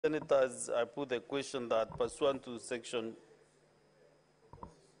Senators, I put the question that pursuant to section,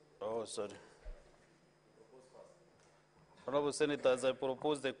 Honorable Senators, I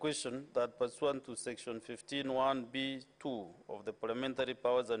propose the question that pursuant to section 15(1)(b)(2) of the Parliamentary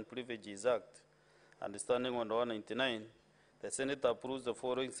Powers and Privileges Act, understanding on 199, the Senate approves the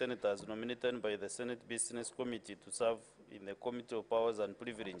following senators nominated by the Senate Business Committee to serve in the Committee of Powers and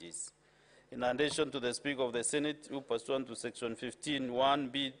Privileges. In addition to the Speaker of the Senate, who pursuant to section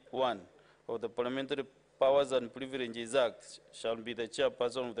 15(1)(b)(1) of the Parliamentary Powers and Privileges Act shall be the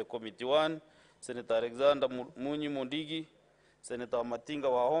chairperson of the committee. 1, Senator Alexander Murungi Humiliated, Senator Matinga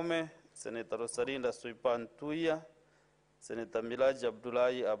Wahome, Senator Rosalinda Soipan Tuya, Senator Milaj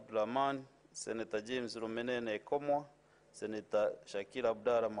Abdullahi Abdulrahman, Senator James Romenene Komwa, Senator Shakir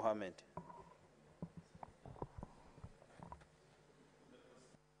Abdallah Mohammed.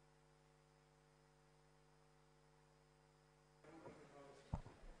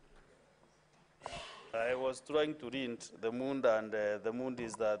 I was trying to read the mood, and the mood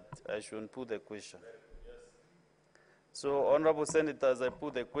is that I shouldn't put the question. Yes. So, Honorable Senators, I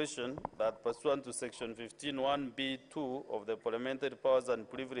put the question that pursuant to section 15(1)(b)(2 of the Parliamentary Powers and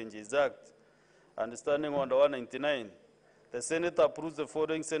Privileges Act, understanding under 199, the Senate approves the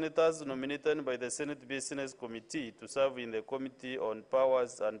following senators nominated by the Senate Business Committee to serve in the Committee on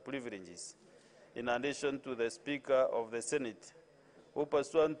Powers and Privileges, in addition to the Speaker of the Senate, who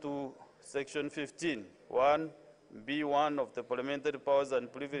pursuant to section 15(1)(b)(1 of the Parliamentary Powers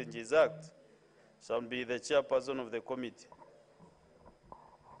and Privileges Act shall be the chairperson of the committee.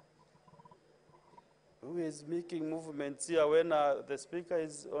 Who is making movements here when the Speaker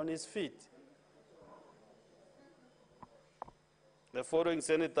is on his feet? The following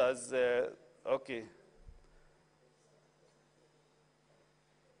senators, okay.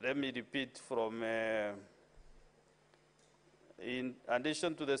 Let me repeat from, in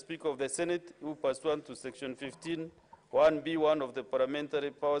addition to the Speaker of the Senate, who pursuant to section 15(1)(b)(1 of the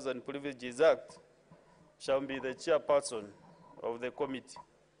Parliamentary Powers and Privileges Act shall be the chairperson of the committee.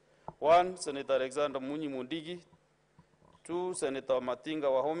 1, Senator Alexander Murungi Humiliated. 2, Senator Matinga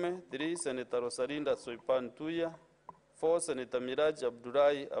Wahome. 3, Senator Rosalinda Soipan Tuya. 4, Senator Milaj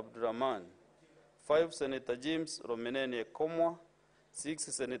Abdullahi Abdulrahman. 5, Senator James Romenene Komwa.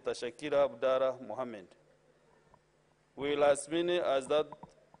 6, Senator Shakira Abdallah Mohammed. Will as many as that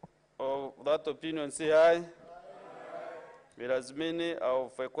of that opinion say aye? Aye. Will as many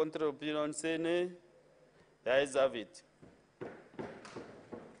of a contrary opinion say nay? The ayes have it.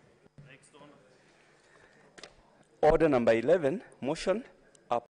 Order number 11, motion